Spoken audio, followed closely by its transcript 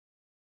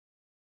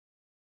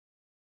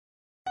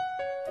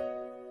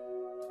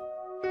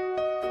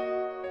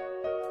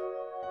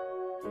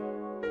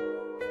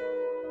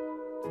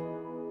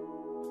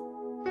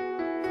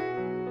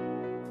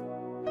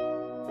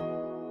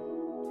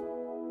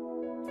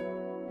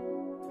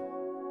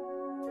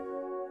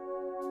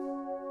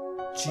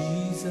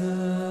Jesus,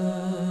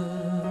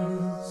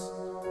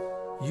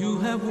 you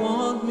have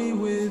won me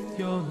with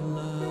your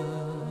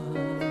love.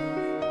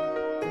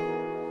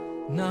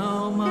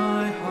 Now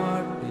my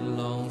heart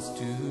belongs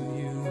to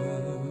you.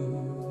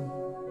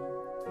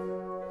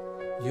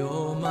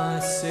 You're my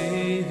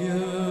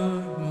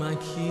Savior, my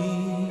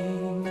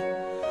King.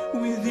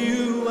 With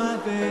you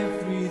I've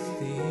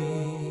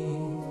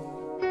everything.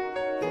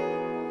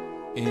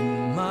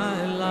 In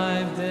my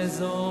life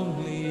there's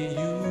only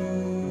you.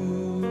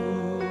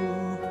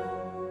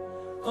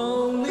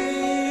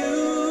 Only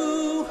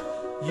you.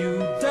 You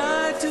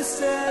died to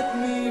set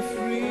me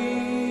free.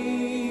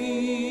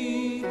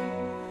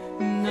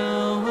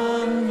 Now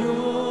I'm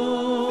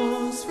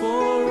yours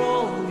for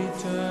all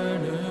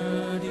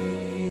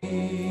eternity.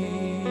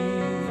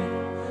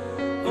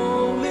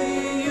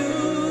 Only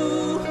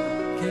you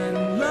can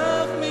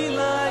love me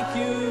like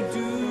you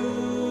do.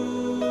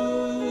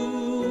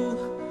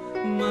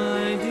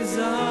 My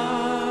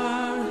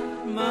desire,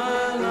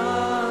 my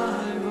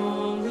life,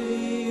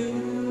 only you.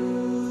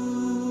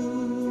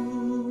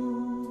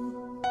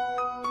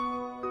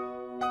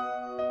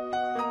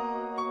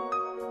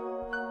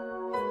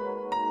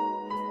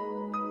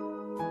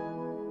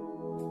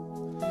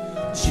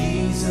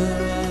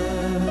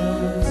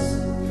 Jesus,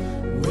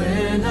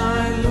 when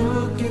I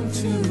look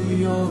into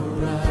your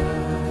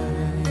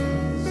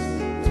eyes,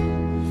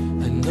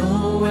 I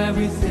know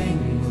everything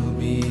will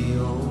be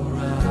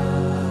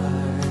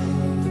alright.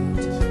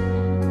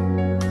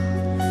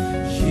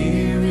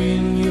 Here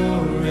in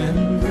your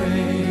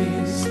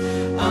embrace,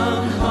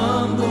 I'm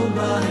humbled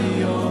by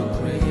your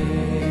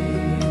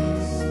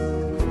grace.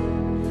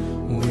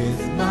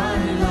 With my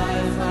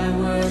life I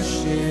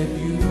worship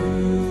you.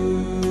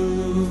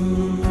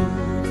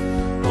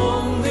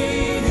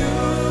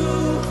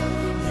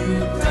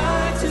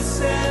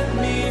 Set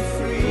me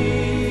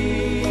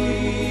free.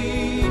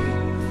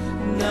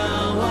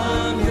 Now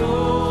I'm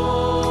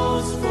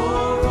yours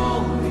for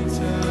all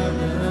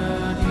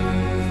eternity.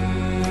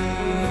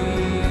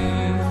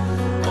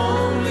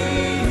 Only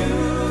you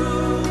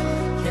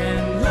can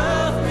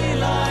love me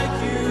like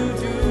you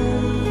do.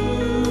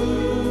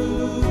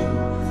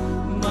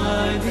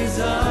 My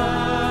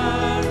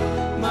desire,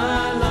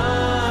 my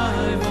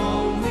life,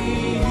 only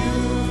you,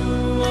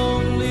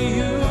 only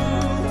you,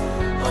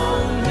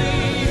 only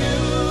you.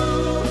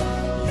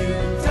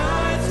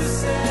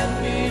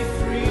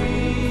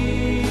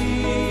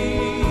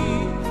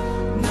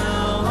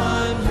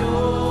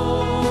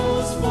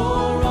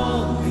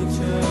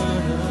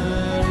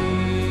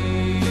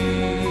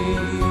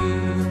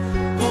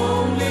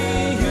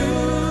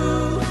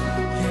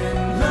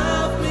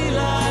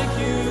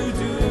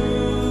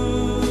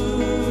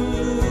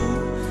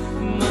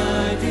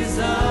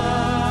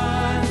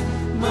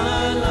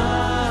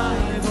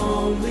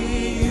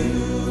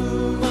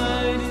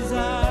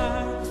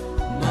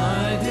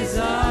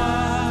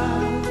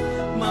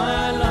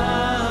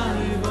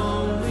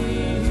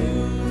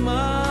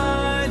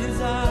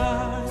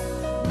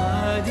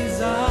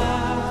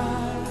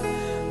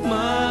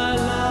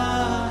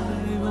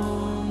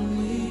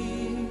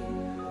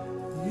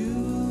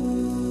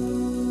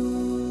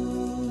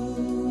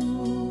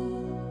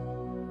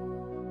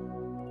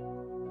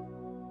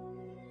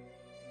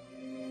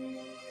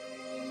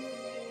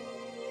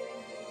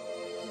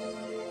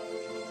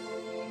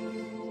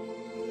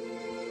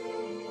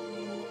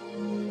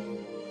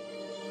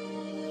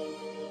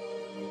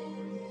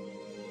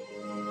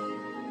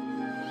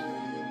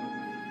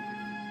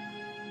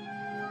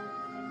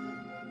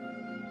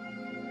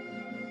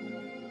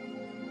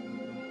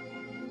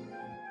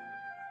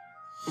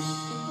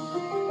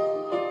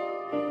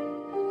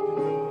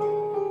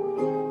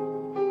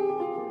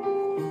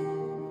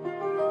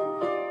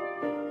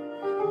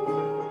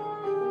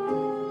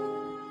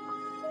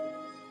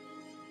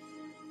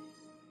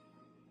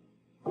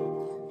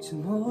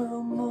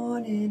 Tomorrow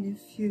morning,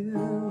 if you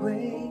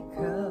wake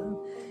up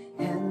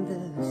and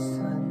the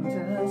sun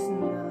does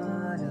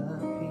not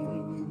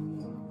appear,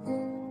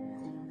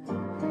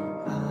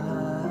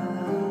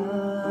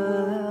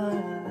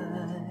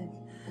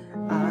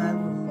 I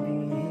will be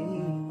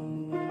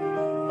here.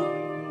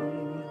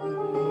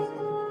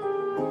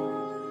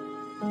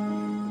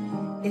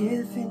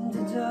 If in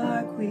the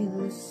dark we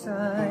lose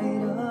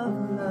sight of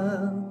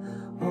love,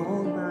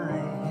 hold my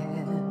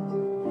hand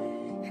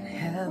and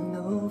have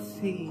no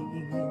fear,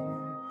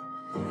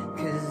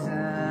 'cause I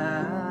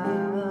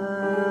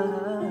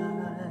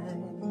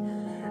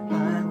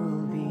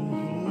will be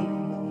here.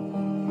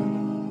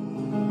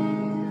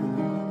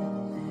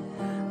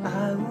 I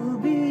will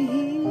be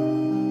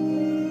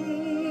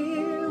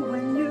here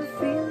when you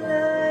feel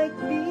like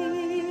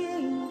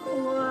being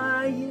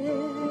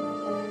quiet,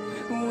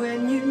 when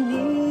you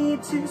need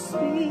to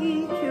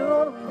speak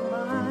your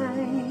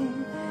mind.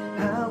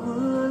 I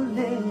will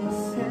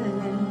listen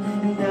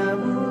and I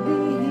will be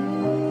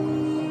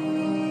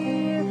here.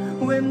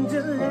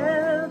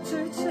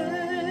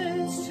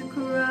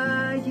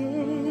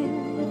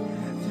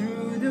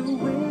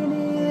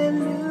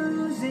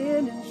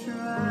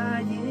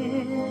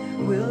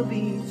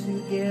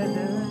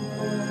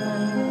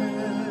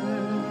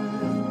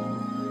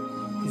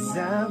 'cause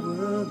I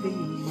will be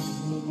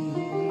here.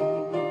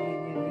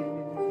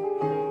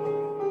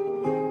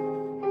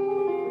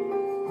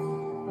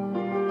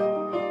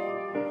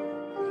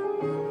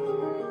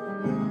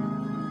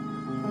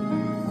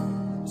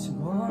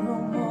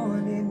 Tomorrow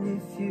morning,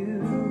 if you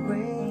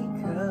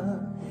wake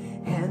up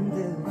and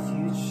the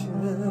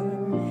future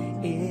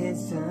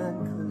is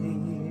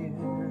unclear,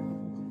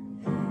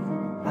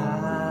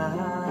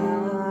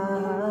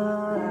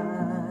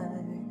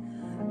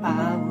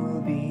 I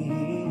will be here.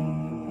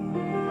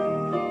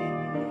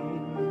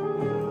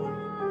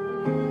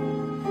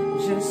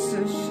 Just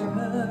as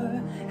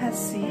sure as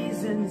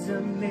seasons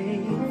are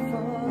made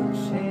for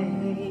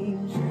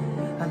change,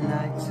 and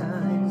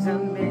lifetimes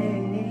are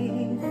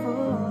made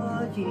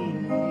for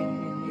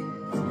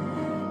years,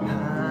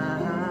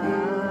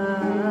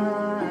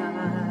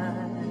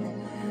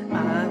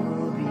 I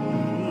will be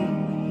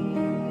here.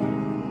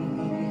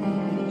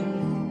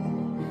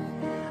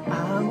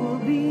 I will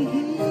be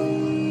here.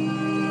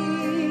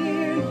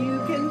 You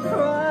can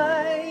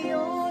cry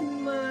on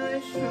my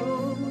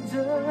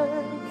shoulder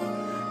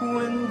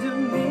when the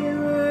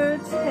mirror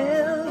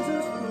tells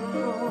us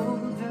we're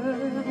older.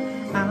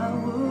 I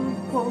will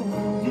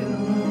hold you,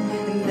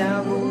 and I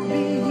will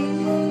be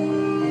here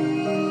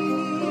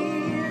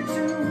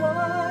to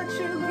watch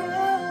you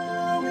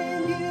grow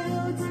in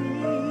beauty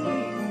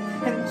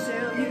and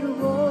tell you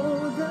all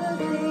the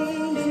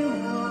things you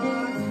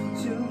want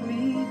to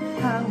me.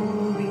 I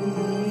will be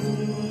here.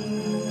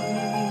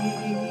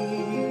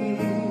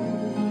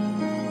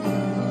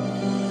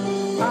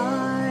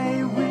 I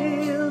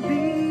will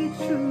be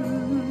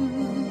true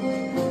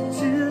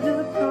to the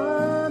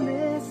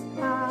promise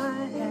I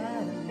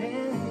have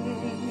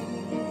made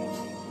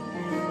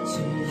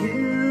to you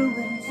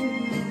and to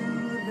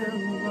the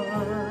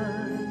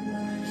one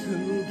who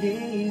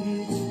gave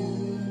you to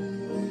me.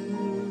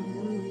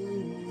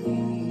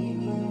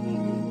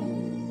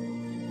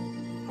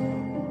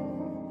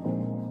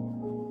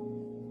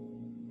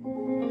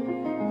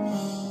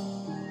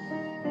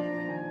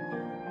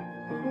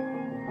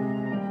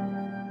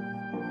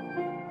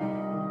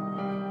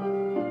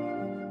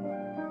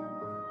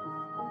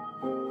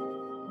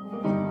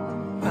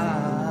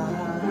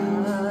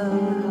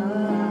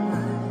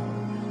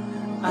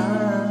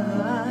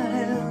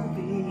 I'll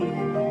be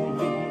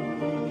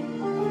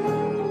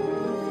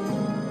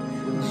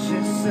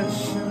just as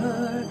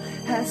sure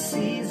as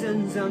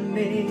seasons are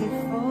made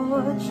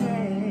for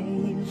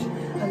change,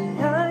 and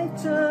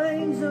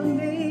lifetimes are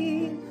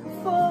made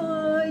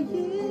for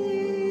years.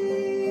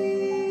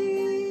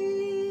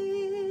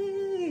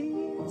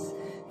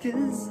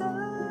 'Cause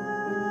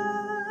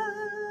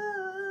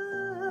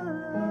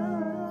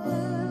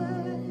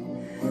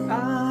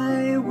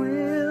I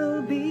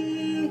will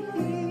be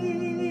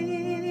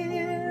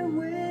here,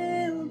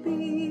 we'll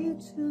be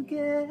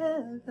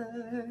together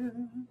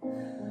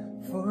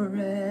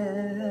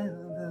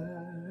forever.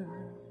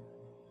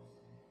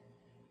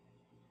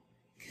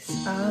 'Cause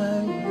I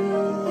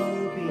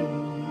will be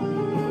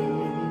here.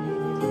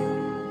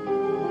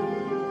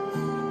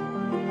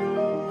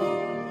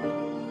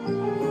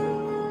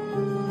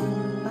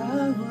 I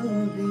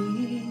will be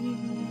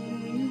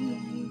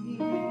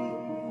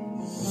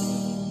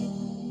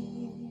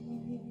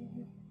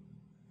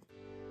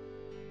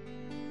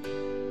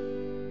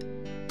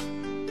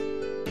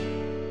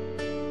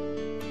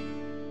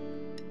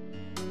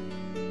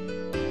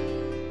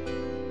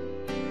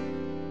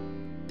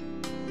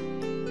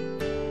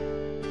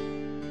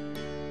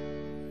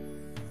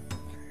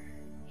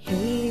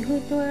He who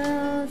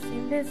dwells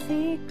in the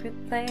secret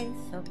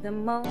place of the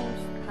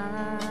Most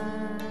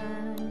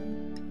High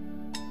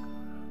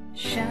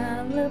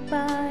shall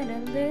abide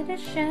under the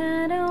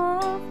shadow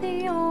of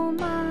the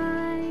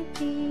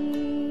Almighty.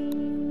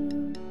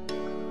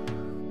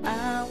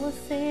 I will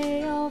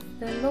say of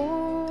the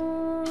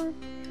Lord,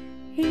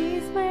 He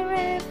is my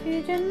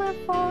refuge and my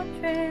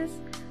fortress,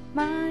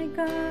 my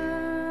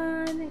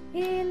God,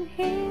 in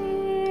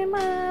Him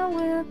I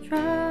will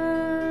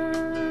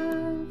trust.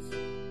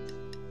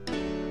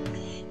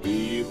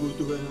 He who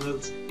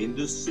dwells in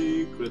the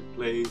secret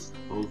place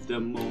of the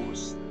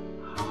Most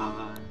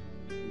High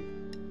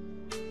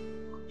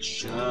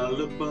shall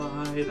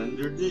abide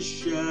under the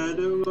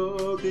shadow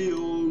of the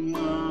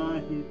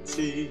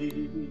Almighty.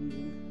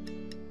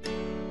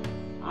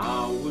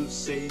 I will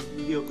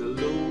say of the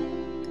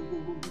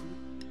Lord,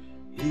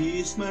 He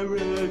is my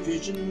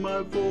refuge and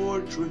my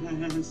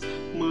fortress,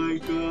 my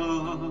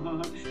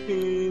God,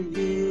 in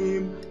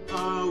Him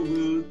I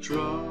will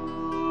trust.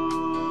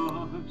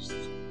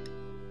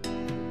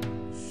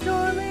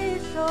 Surely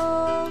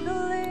shall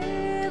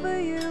deliver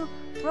you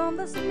from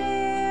the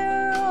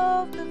snare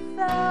of the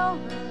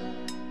fowler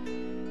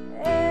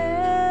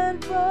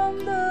and from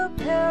the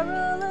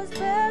perilous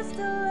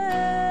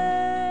pestilence.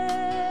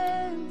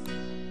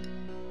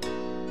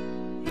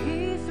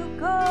 He shall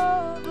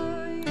cover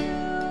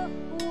you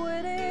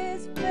with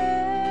His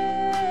banners,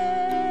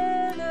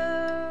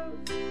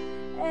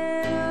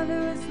 and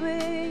under His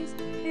wings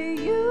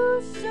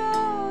you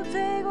shall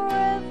take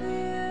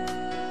refuge.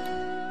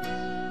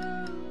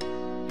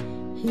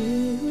 He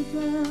who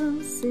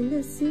dwells dwells in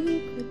the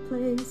secret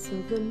place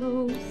of the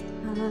Most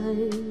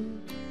High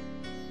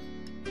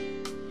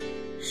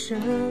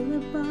shall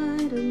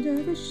abide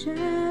under the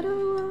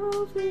shadow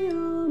of the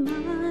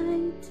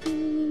Almighty.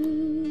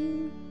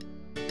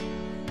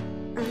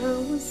 I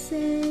will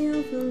say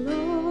of the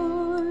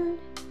Lord,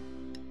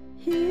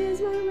 He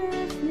is my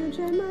refuge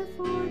and my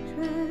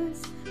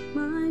fortress,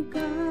 my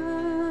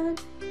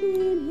God,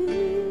 in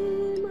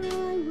Him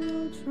I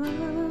will trust.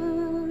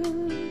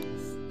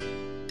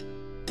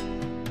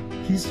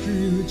 His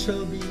truth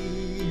shall be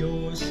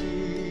your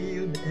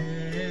shield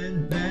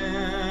and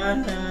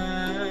buckler.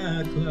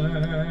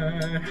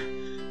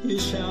 You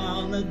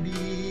shall not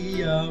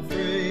be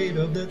afraid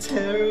of the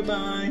terror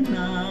by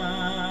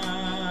night,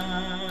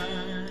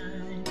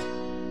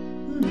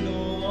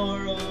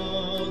 nor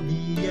of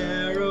the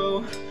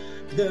arrow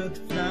that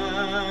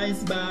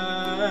flies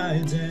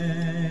by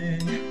day,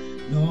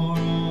 nor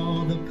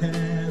of the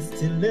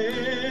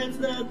pestilence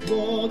that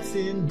walks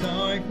in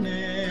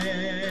darkness,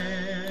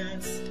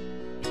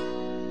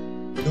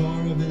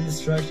 nor of the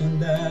destruction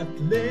that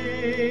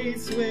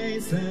lays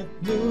waste at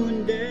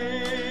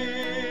noonday.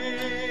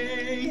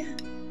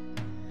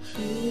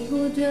 He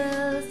who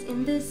dwells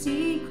in the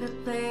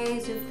secret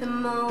place of the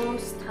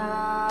Most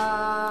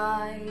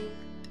High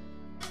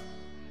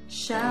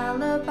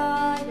shall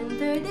abide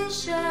under the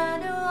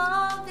shadow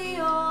of the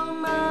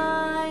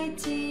Almighty.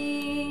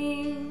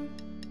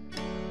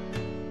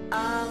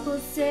 I will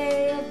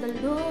say of the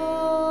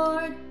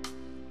Lord,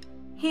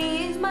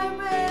 He is my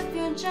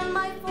refuge and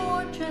my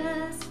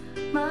fortress,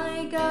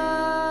 my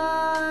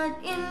God,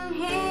 in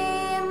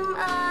Him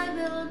I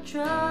will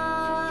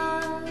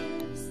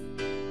trust.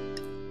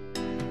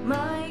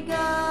 My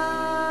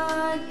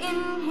God,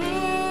 in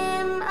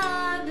Him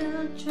I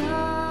will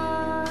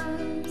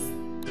trust.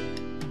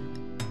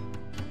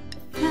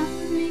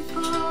 1,000 may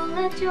fall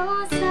at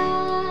your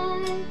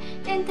side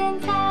and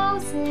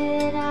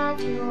 10,000 at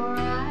your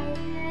right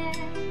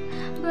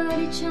hand, but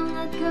it shall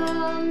not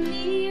come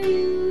near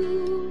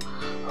you.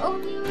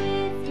 Only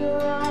with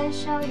your eyes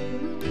shall you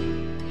look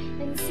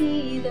and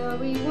see the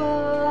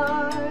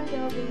reward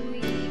of the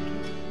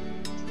wicked,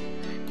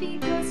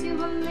 because you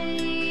have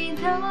made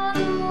the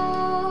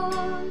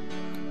Lord,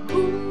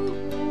 who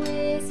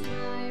is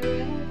my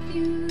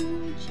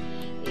refuge,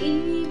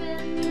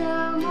 even the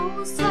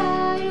Most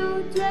High,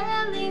 your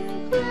dwelling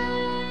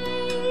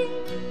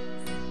place.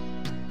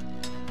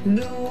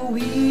 No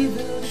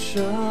evil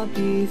shall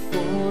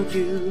befall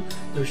you,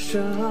 nor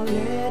shall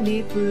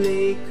any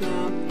plague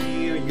come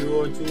near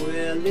your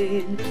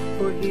dwelling,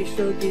 for He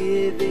shall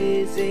give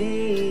His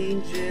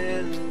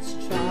angels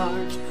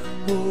charge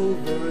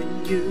over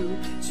you,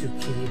 to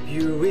keep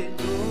you in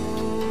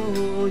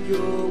all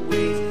your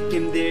ways.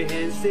 In their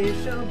hands they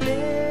shall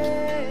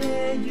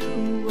bear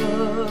you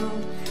up,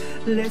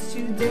 lest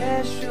you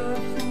dash your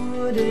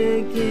foot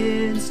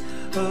against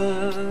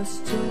a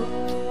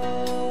stone.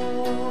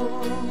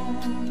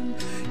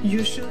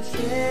 You shall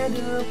tread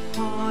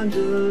upon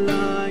the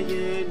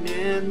lion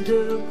and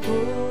the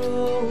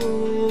cobra,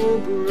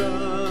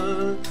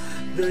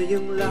 the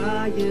young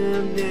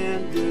lion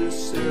and the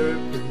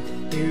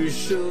serpent you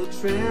shall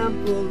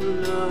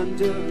trample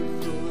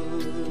underfoot.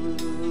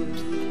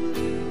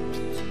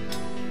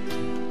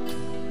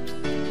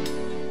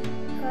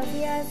 'Cause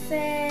He has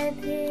set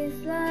His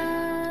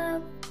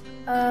love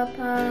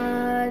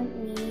upon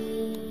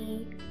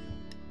me,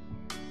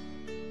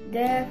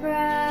 therefore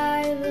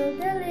I will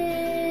deliver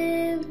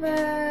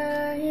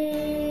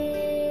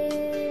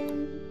Him.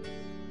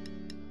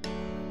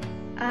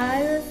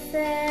 I will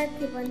set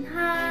Him on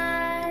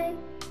high,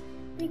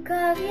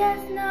 because He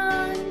has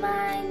known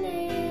my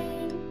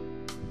name.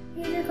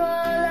 He will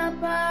call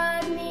upon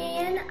me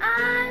and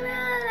I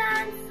will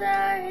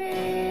answer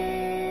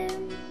Him.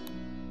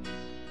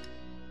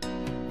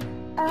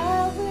 I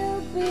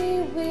will be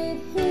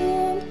with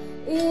Him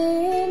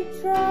in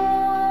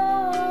trouble.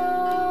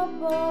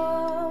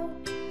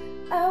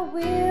 I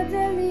will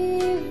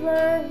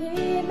deliver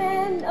Him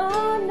and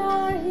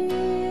honor Him.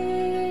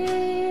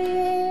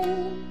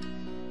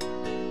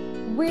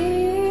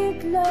 With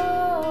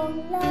long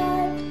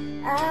life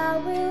I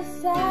will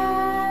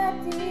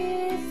satisfy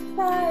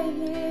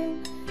Him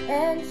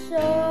and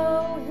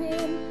show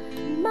Him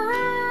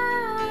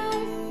my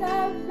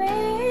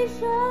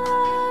salvation.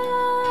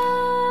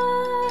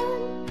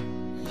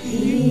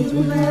 He who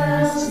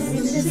dwells in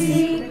the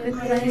secret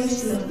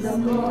place of the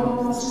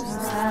Most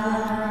High